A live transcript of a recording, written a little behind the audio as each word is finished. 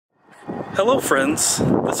Hello friends,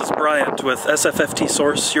 this is Bryant with SFFT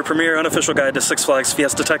Source, your premier unofficial guide to Six Flags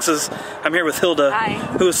Fiesta Texas. I'm here with Hilda, Hi.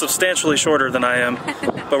 who is substantially shorter than I am,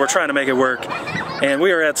 but we're trying to make it work. And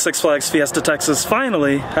we are at Six Flags Fiesta Texas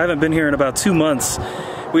finally. I haven't been here in about 2 months.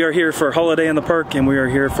 We are here for Holiday in the Park, and we are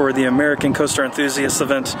here for the American Coaster Enthusiasts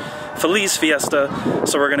event, Feliz Fiesta.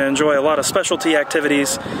 So we're going to enjoy a lot of specialty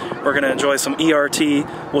activities. We're going to enjoy some ERT.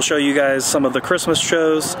 We'll show you guys some of the Christmas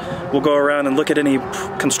shows. We'll go around and look at any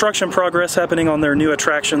construction progress happening on their new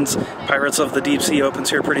attractions. Pirates of the Deep Sea opens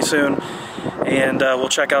here pretty soon. And we'll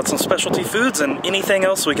check out some specialty foods and anything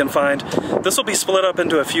else we can find. This will be split up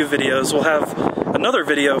into a few videos. We'll have another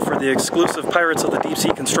video for the exclusive Pirates of the Deep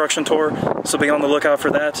Sea construction tour, so be on the lookout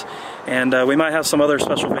for that. And we might have some other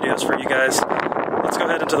special videos for you guys. Let's go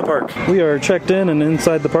ahead into the park. We are checked in and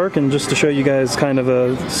inside the park, and just to show you guys kind of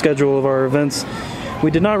a schedule of our events,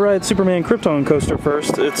 we did not ride Superman Krypton coaster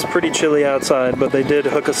first. It's pretty chilly outside, but they did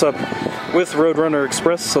hook us up with Roadrunner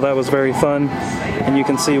Express, so that was very fun. And you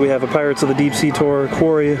can see we have a Pirates of the Deep Sea tour,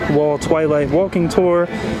 Quarry Wall Twilight walking tour.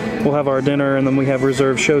 We'll have our dinner, and then we have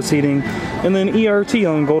reserved show seating, and then ERT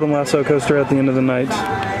on Golden Lasso coaster at the end of the night.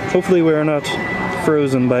 Hopefully we are not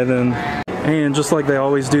frozen by then. And just like they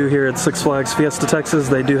always do here at Six Flags Fiesta Texas,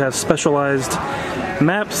 they do have specialized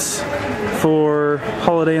maps for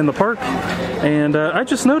Holiday in the Park. And I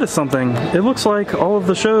just noticed something. It looks like all of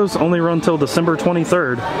the shows only run till December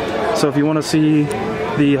 23rd. So if you want to see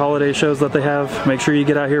the holiday shows that they have, make sure you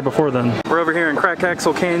get out here before then. We're over here in Crack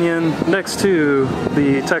Axle Canyon next to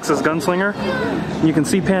the Texas Gunslinger. You can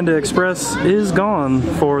see Panda Express is gone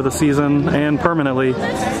for the season and permanently.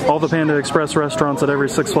 All the Panda Express restaurants at every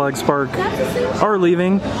Six Flags park are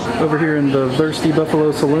leaving. Over here in the Thirsty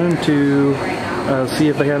Buffalo Saloon to see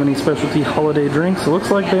if they have any specialty holiday drinks. It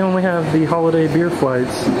looks like they only have the holiday beer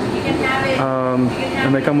flights.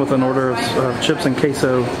 And they come with an order of chips and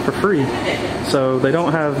queso for free. So they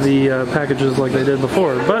don't have the packages like they did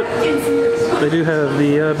before, but they do have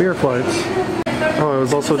the beer flights. Oh, I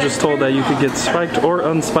was also just told that you could get spiked or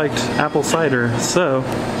unspiked apple cider. So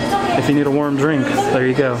if you need a warm drink, there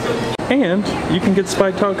you go. And you can get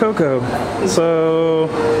spiked hot cocoa. So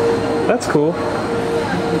that's cool.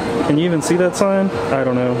 Can you even see that sign? I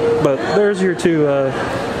don't know. But there's your two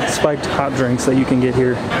spiked hot drinks that you can get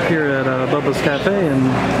here. Here at Bubba's Cafe, and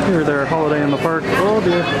here are their Holiday in the Park. Oh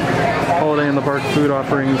dear. Holiday in the Park food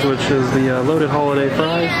offerings, which is the loaded holiday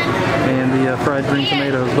fries and the fried green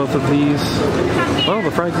tomatoes. Both of these, well,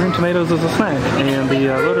 the fried green tomatoes is a snack, and the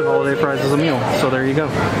loaded holiday fries is a meal. So there you go.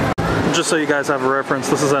 Just so you guys have a reference,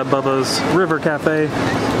 this is at Bubba's River Cafe,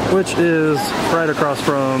 which is right across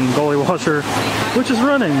from Gully Washer, which is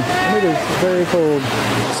running. It is very cold.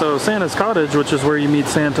 So Santa's Cottage, which is where you meet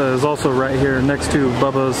Santa, is also right here next to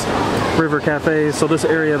Bubba's River Cafe. So this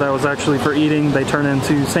area that was actually for eating, they turn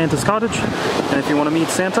into Santa's Cottage. And if you want to meet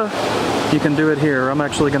Santa, you can do it here. I'm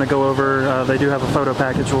actually going to go over, they do have a photo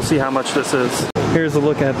package. We'll see how much this is. Here's a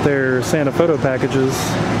look at their Santa photo packages.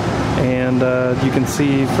 And you can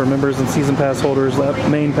see for members and season pass holders, that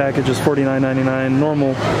main package is $49.99,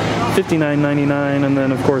 normal $59.99, and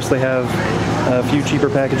then of course they have a few cheaper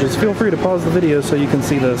packages. Feel free to pause the video so you can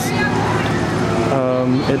see this.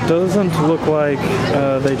 It doesn't look like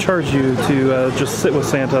they charge you to just sit with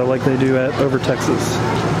Santa like they do at Over Texas.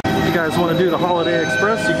 If you guys want to do the Holiday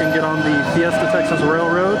Express, you can get on the Fiesta Texas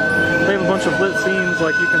Railroad. They have a bunch of lit scenes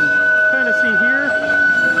like you can kind of see here.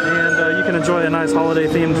 And you can enjoy a nice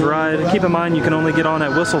holiday-themed ride. Keep in mind, you can only get on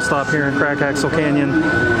at Whistle Stop here in Crack Axle Canyon.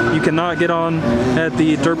 You cannot get on at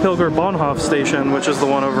the Der Pilger Bahnhof station, which is the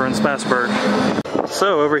one over in Spassburg.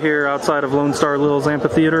 So over here outside of Lone Star Lil's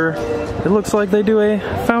Amphitheater, it looks like they do a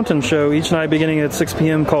fountain show each night beginning at 6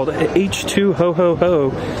 p.m. called H2 Ho Ho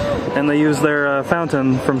Ho. And they use their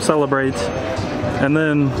fountain from Celebrate. And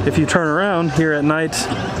then if you turn around here at night,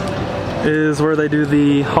 is where they do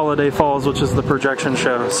the Holiday Falls, which is the projection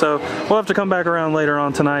show. So we'll have to come back around later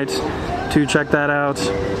on tonight to check that out.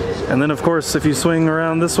 And then of course, if you swing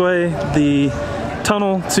around this way, the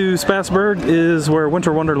tunnel to Spassburg is where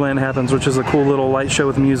Winter Wonderland happens, which is a cool little light show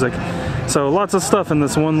with music. So lots of stuff in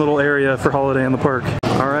this one little area for Holiday in the Park.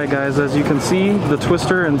 Alright guys, as you can see, the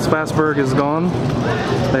Twister in Spassburg is gone.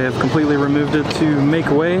 They have completely removed it to make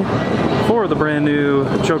way for the brand new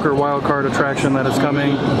Joker Wildcard attraction that is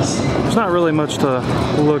coming. There's not really much to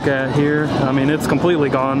look at here. I mean, it's completely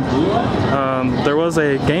gone. There was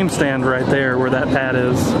a game stand right there where that pad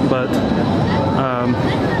is, but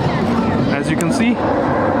as you can see,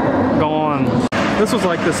 gone. This was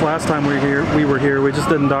like this last time we were here. We just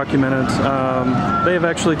didn't document it. They have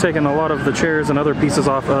actually taken a lot of the chairs and other pieces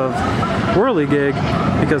off of Whirligig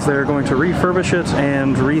because they're going to refurbish it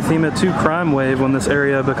and retheme it to Crime Wave when this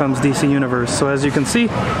area becomes DC Universe. So as you can see,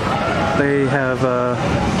 they have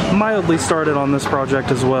mildly started on this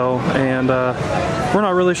project as well, and we're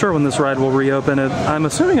not really sure when this ride will reopen. I'm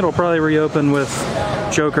assuming it'll probably reopen with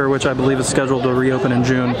Joker, which I believe is scheduled to reopen in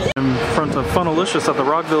June. In front of Funnelicious at the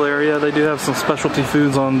Rockville area, they do have some specialty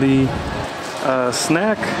foods on the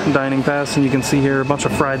snack dining pass, and you can see here a bunch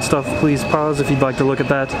of fried stuff. Please pause if you'd like to look at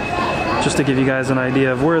that, just to give you guys an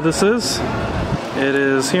idea of where this is. It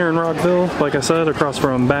is here in Rockville, like I said, across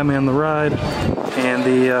from Batman the Ride and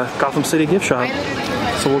the Gotham City gift shop.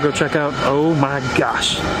 So we'll go check out. Oh my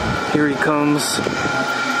gosh, here he comes.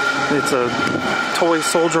 It's a toy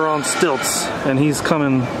soldier on stilts, and he's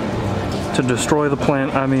coming to destroy the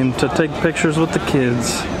plant. I mean, to take pictures with the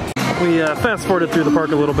kids. We fast forwarded through the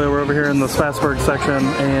park a little bit. We're over here in the Spassburg section,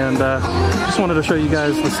 and just wanted to show you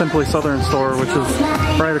guys the Simply Southern store, which is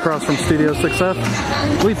right across from Studio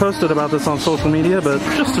 6F. We posted about this on social media, but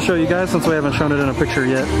just to show you guys since we haven't shown it in a picture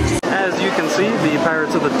yet. As you can see, the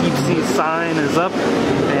Pirates of the Deep Sea sign is up,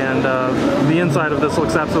 and the inside of this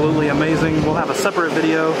looks absolutely amazing. We'll have a separate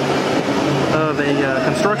video of a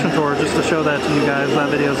construction tour just to show that to you guys. That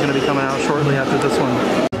video is going to be coming out shortly after this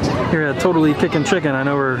one. Here at Totally Kickin' Chicken, I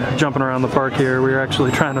know we're jumping around the park here. We're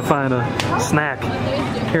actually trying to find a snack.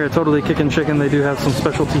 Here at Totally Kickin' Chicken, they do have some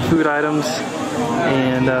specialty food items,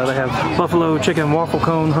 and they have buffalo chicken waffle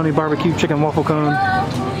cone, honey barbecue chicken waffle cone,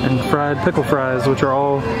 and fried pickle fries, which are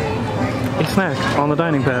all a snack on the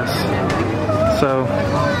dining pass. So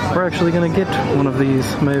we're actually gonna get one of these,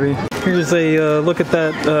 maybe. Here's a look at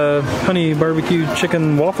that honey barbecue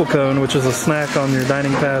chicken waffle cone, which is a snack on your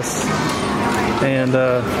dining pass. And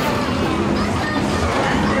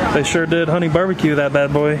they sure did honey barbecue that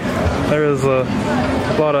bad boy. There is a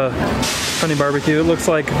lot of honey barbecue. It looks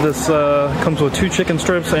like this comes with 2 chicken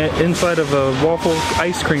strips inside of a waffle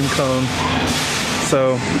ice cream cone.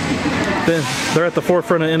 So they're at the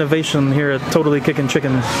forefront of innovation here at Totally Kickin'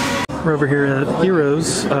 Chicken. We're over here at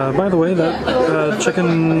Heroes. By the way, that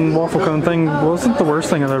chicken waffle cone thing wasn't the worst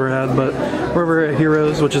thing I've ever had, but we're over at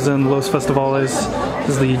Heroes, which is in Los Festivales.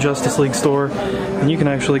 This is the Justice League store, and you can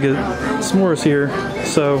actually get s'mores here.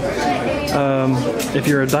 So if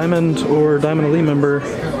you're a Diamond or Diamond Elite member,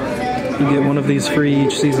 you get one of these free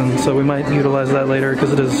each season. So we might utilize that later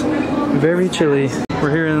because it is very chilly. We're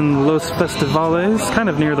here in Los Festivales, kind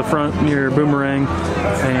of near the front, near Boomerang,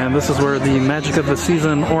 and this is where the Magic of the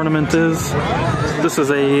Season ornament is. This is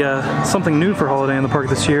a something new for Holiday in the Park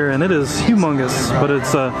this year, and it is humongous, but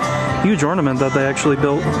it's a huge ornament that they actually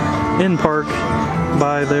built in park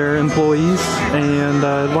by their employees, and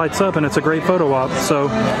it lights up, and it's a great photo op. So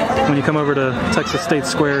when you come over to Texas State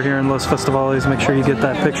Square here in Los Festivales, make sure you get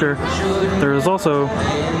that picture. There is also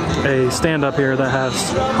a stand up here that has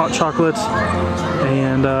hot chocolate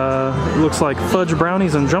and looks like fudge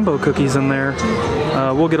brownies and jumbo cookies in there.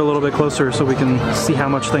 We'll get a little bit closer so we can see how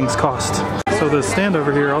much things cost. So the stand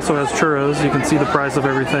over here also has churros. You can see the price of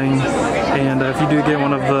everything, and if you do get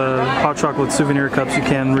one of the hot chocolate souvenir cups, you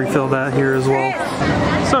can refill that here as well.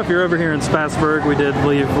 So if you're over here in Spassburg, we did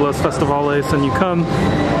leave Los Festivales, and you come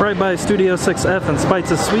right by Studio 6F and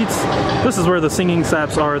Spites' Sweets. This is where the Singing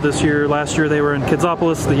Saps are this year. Last year they were in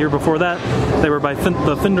Kidsopolis. The year before that they were by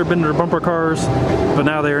the Fender Bender bumper cars, but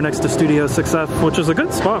now they are next to Studio 6F, which is a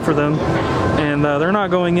good spot for them. And they're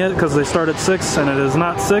not going yet because they start at 6, and it is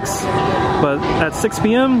not 6. But at 6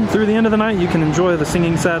 p.m. through the end of the night, you can enjoy the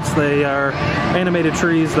Singing Saps. They are animated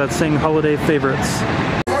trees that sing holiday favorites.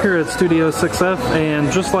 Here at Studio 6F,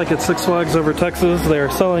 and just like at Six Flags over Texas, they are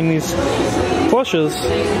selling these plushes,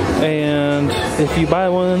 and if you buy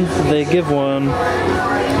one, they give one.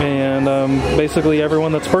 And basically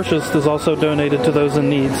everyone that's purchased is also donated to those in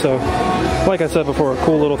need. So like I said before, a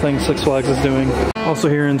cool little thing Six Flags is doing. Also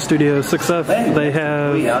here in Studio 6F, they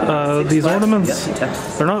have these ornaments.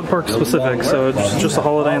 They're not park specific, so it's just a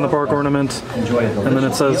Holiday in the Park ornament. And then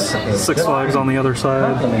it says Six Flags on the other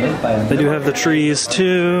side. They do have the trees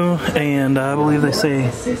too, and I believe they say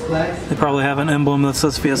they probably have an emblem that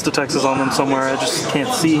says Fiesta Texas on them somewhere. I just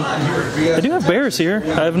can't see. They do have bears here.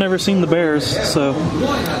 I've never seen the bears, so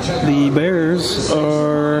the bears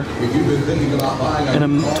are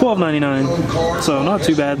in $12.99, so not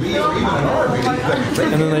too bad.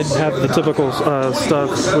 And then they have the typical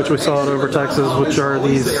stuff, which we saw at Over Texas, which are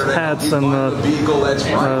these hats and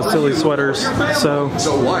the silly sweaters. So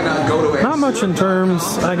not much in terms.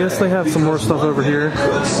 I guess they have some more stuff over here.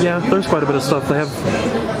 Yeah, there's quite a bit of stuff. They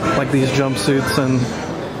have like these jumpsuits and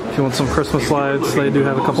If you want some Christmas lights, they do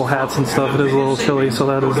have a couple hats and stuff. It is a little chilly, so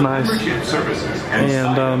that is nice.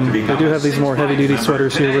 And they do have these more heavy-duty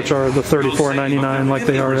sweaters here, which are the $34.99 like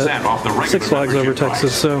they are at Six Flags over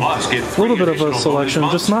Texas. So a little bit of a selection,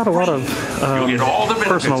 just not a lot of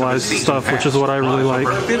personalized stuff, which is what I really like.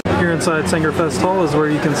 Here inside Sangerfest Hall is where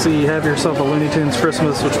you can see Have Yourself a Looney Tunes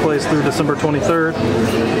Christmas, which plays through December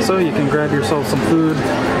 23rd. So you can grab yourself some food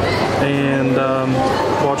and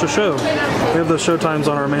watch a show. We have those show times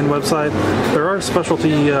on our main website. There are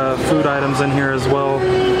specialty food items in here as well.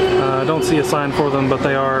 I don't see a sign for them, but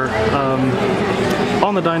they are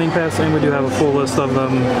on the dining pass, and we do have a full list of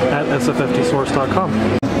them at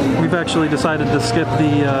sfftsource.com. We've actually decided to skip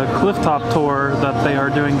the clifftop tour that they are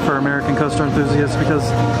doing for American coaster enthusiasts because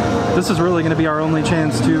this is really going to be our only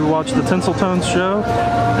chance to watch the Tinseltones show,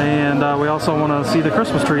 and we also want to see the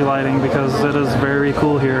Christmas tree lighting because it is very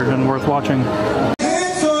cool here and worth watching.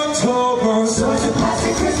 It's October, such a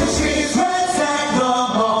plastic Christmas tree, friends at the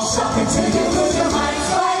mall, shopping till you lose your mind,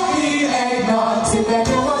 like the eggnog, to bed,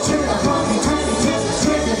 no more to the pumpkin, tiny Christmas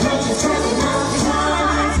trees, the purchase, turning out the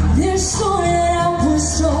time. There's story that I was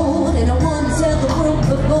told, and I want to tell the world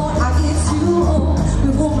before I get too old. We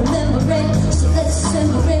won't remember it, so let's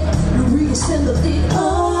assemble it, reassemble it.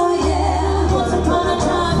 Oh yeah, once upon a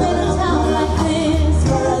time in a town like this,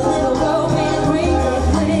 where a little girl made green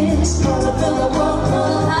wings to fill the world full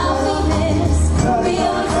of happiness.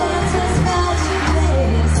 Beyond Santa's magic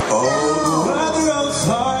place. Oh, the weather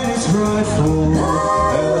outside is frightful,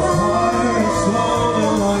 and the fire is so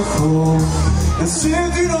delightful. And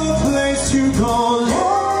simply no place to go.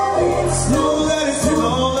 Let it snow, let it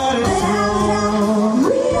snow, let it snow.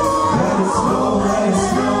 Let it snow, let it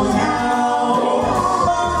snow now.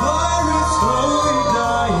 My fire is slowly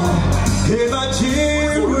dying. If I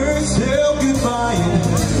cheer, we're still goodbye.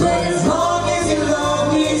 But as long as you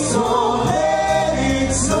love me so, let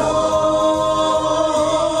it snow.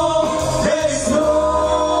 Let it snow.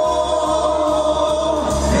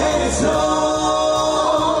 Let it snow.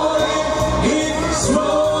 It's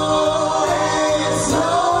snowing, it's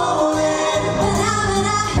snowing.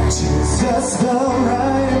 Just the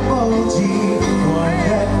right emoji, one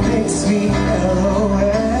that makes me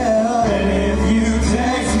LOL. And if you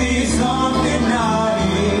text me something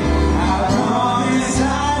naughty, I promise I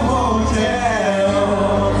won't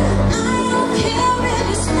tell. I don't care if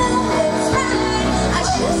you smell it's right, I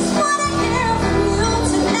just wanna hear from you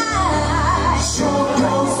tonight. Show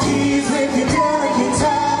those keys with your delicate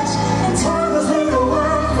touch, and tell those little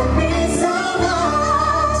words that mean so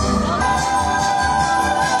much.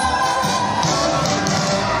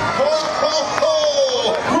 Ho, ho, ho!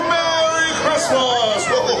 Merry Christmas!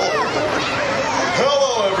 Whoa.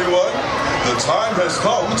 Hello, everyone. The time has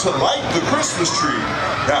come to light the Christmas tree.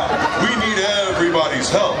 Now, we need everybody's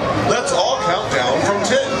help. Let's all count down from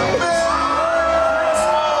 10.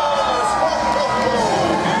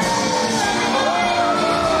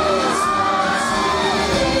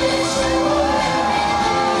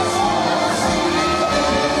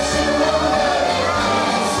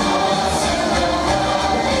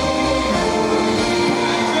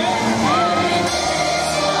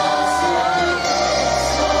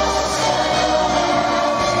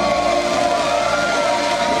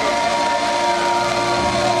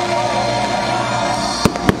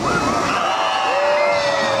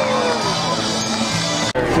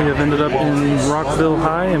 We have ended up in Rockville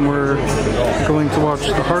High, and we're going to watch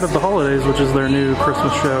The Heart of the Holidays, which is their new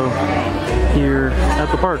Christmas show here at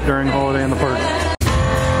the park during Holiday in the Park.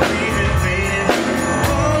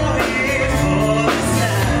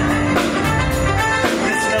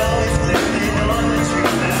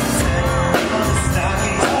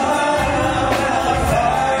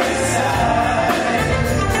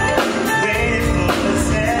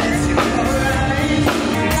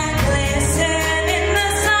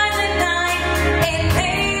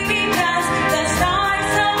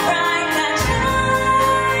 Bright that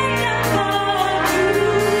shine upon you.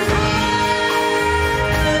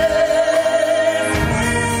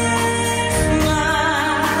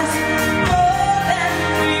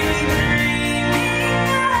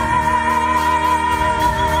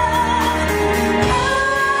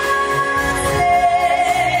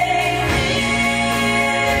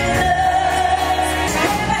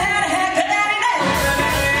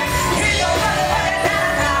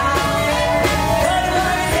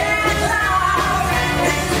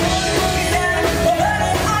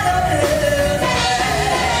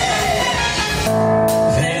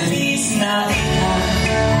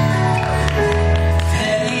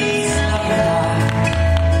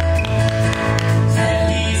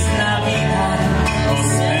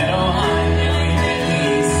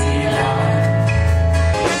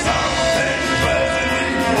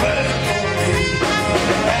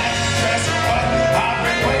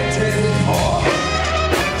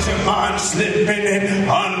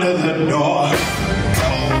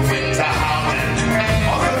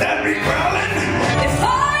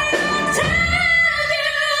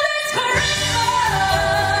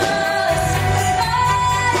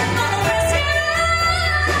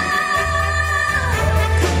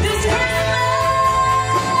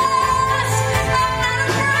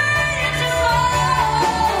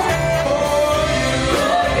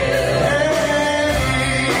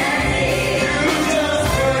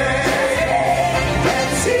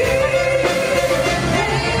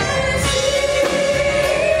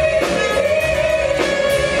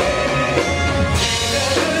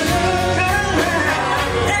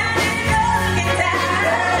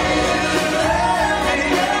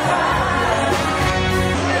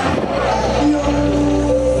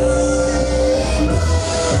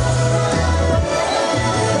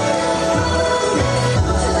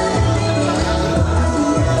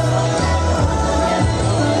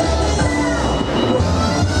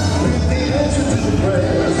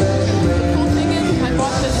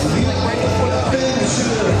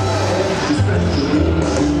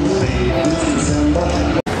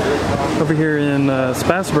 Over here in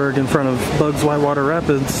Spassburg in front of Bugs Whitewater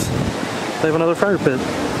Rapids, they have another fire pit.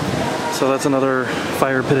 So that's another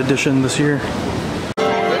fire pit edition this year.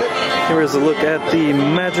 Here is a look at the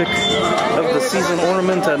magic of the season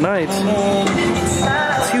ornament at night.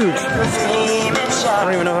 It's huge. I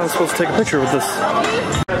don't even know how I'm supposed to take a picture with this.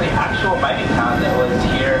 The actual mining town that was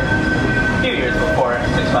here a few years before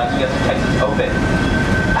Six Flags Fiesta Texas opened.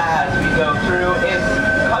 As we go through, it's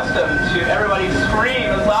custom to everybody scream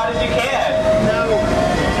as loud as you can. No.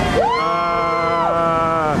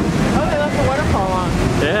 Oh, they left the waterfall on.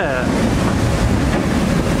 Yeah.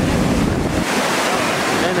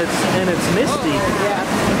 And it's misty. Yeah.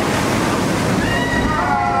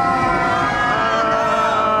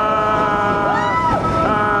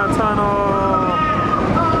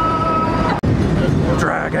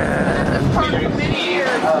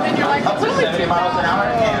 Up to 70 miles an hour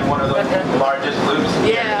and one of the largest loops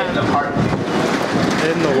here in the park.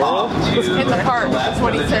 In the world? In the park, that's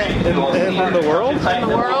what he said. In the world? In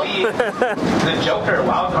the world? The Joker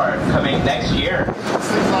wild card coming next year. You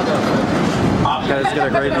guys get a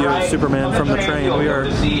great view of Superman from the train. We are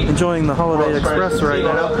enjoying the Holiday Express right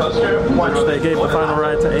now, which they gave the final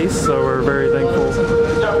ride to Ace, so we're very thankful to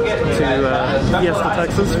Fiesta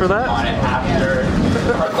Texas for that.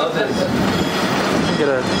 Get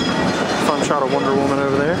a fun shot of Wonder Woman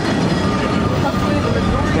over there.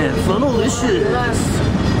 And Funnelicious.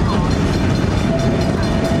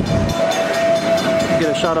 Get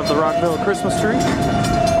a shot of the Rockville Christmas tree.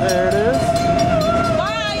 There it is.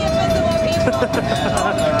 Bye, invisible people.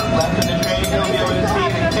 On the left of the train, you'll be able to see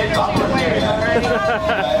the kids awkward area.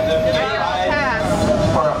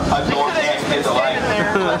 For adults and kids alike.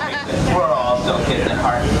 We're all still kids at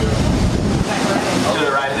heart. To the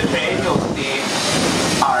right of the train, you'll see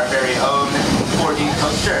our very own 4D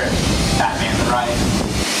coaster, Batman the Ride.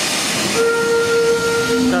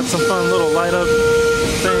 Got some fun little light up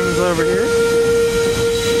things over here.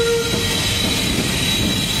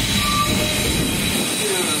 To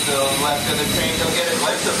the left of the train, you'll get a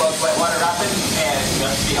glimpse of Bugs Whitewater Rapids, and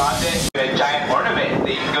just beyond it, a giant ornament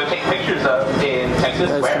that you can go take pictures of in Texas You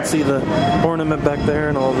guys Square. can see the ornament back there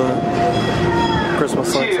and all the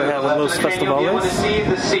Christmas lights they have in Los You'll be able to Festivales. see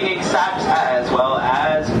the singing saps as well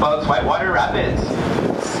as Bugs Whitewater Rapids.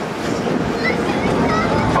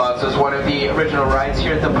 Bugs was one of the original rides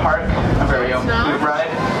here at the park, a very own food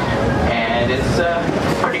ride, and it's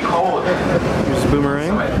pretty cold. Here's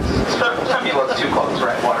Boomerang. Some people it's too cold to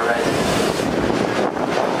ride water rides.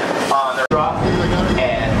 On the drop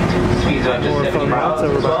and speeds of just 70 miles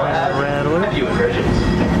as well as a few inversions.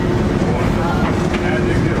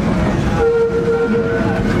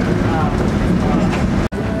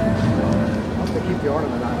 Keep the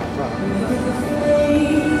ornament on the front.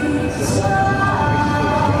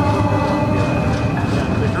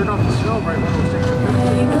 They turned off the snow right when it was taking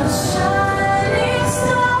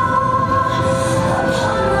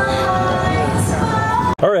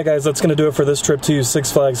Alright guys, that's going to do it for this trip to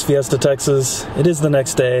Six Flags Fiesta Texas. It is the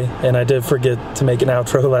next day, and I did forget to make an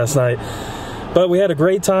outro last night. But we had a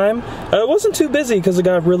great time. It wasn't too busy because it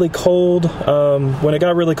got really cold. When it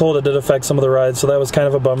got really cold, it did affect some of the rides, so that was kind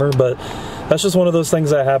of a bummer. But that's just one of those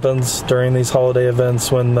things that happens during these holiday events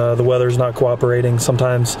when the weather's not cooperating.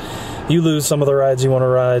 Sometimes you lose some of the rides you want to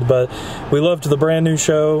ride. But we loved the brand new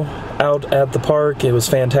show out at the park. It was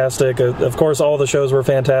fantastic. Of course, all the shows were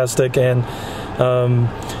fantastic, and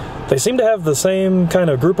they seem to have the same kind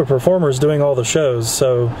of group of performers doing all the shows,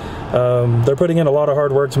 so they're putting in a lot of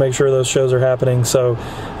hard work to make sure those shows are happening, so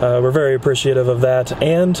we're very appreciative of that.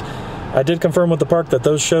 And I did confirm with the park that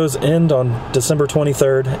those shows end on December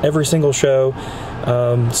 23rd, every single show,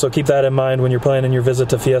 so keep that in mind when you're planning your visit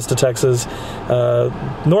to Fiesta Texas.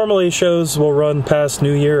 Normally shows will run past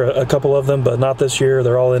New Year, a couple of them, but not this year.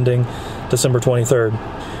 They're all ending December 23rd.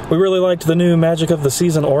 We really liked the new Magic of the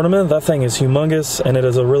Season ornament. That thing is humongous, and it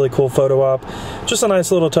is a really cool photo op. Just a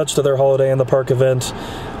nice little touch to their Holiday in the Park event.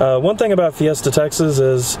 One thing about Fiesta Texas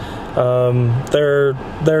is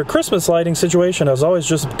their Christmas lighting situation has always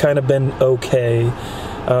just kind of been okay.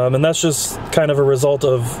 And that's just kind of a result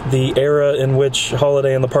of the era in which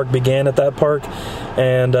Holiday in the Park began at that park,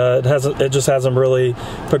 and it just hasn't really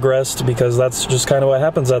progressed because that's just kind of what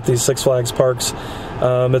happens at these Six Flags parks.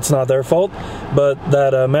 It's not their fault, but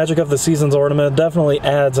that Magic of the Seasons ornament definitely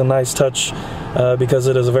adds a nice touch because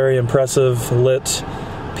it is a very impressive lit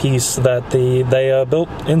piece that they built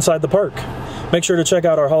inside the park. Make sure to check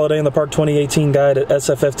out our Holiday in the Park 2018 guide at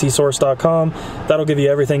sfftsource.com. That'll give you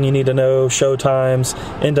everything you need to know, show times,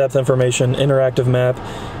 in-depth information, interactive map.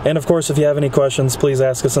 And of course, if you have any questions, please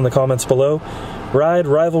ask us in the comments below. Ride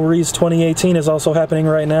Rivalries 2018 is also happening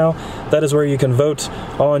right now. That is where you can vote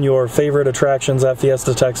on your favorite attractions at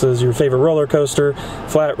Fiesta Texas, your favorite roller coaster,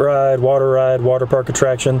 flat ride, water park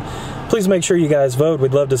attraction. Please make sure you guys vote.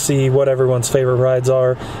 We'd love to see what everyone's favorite rides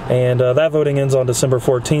are. And that voting ends on December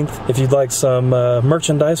 14th. If you'd like some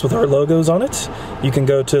merchandise with our logos on it, you can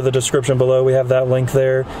go to the description below. We have that link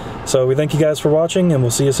there. So we thank you guys for watching, and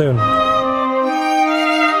we'll see you soon.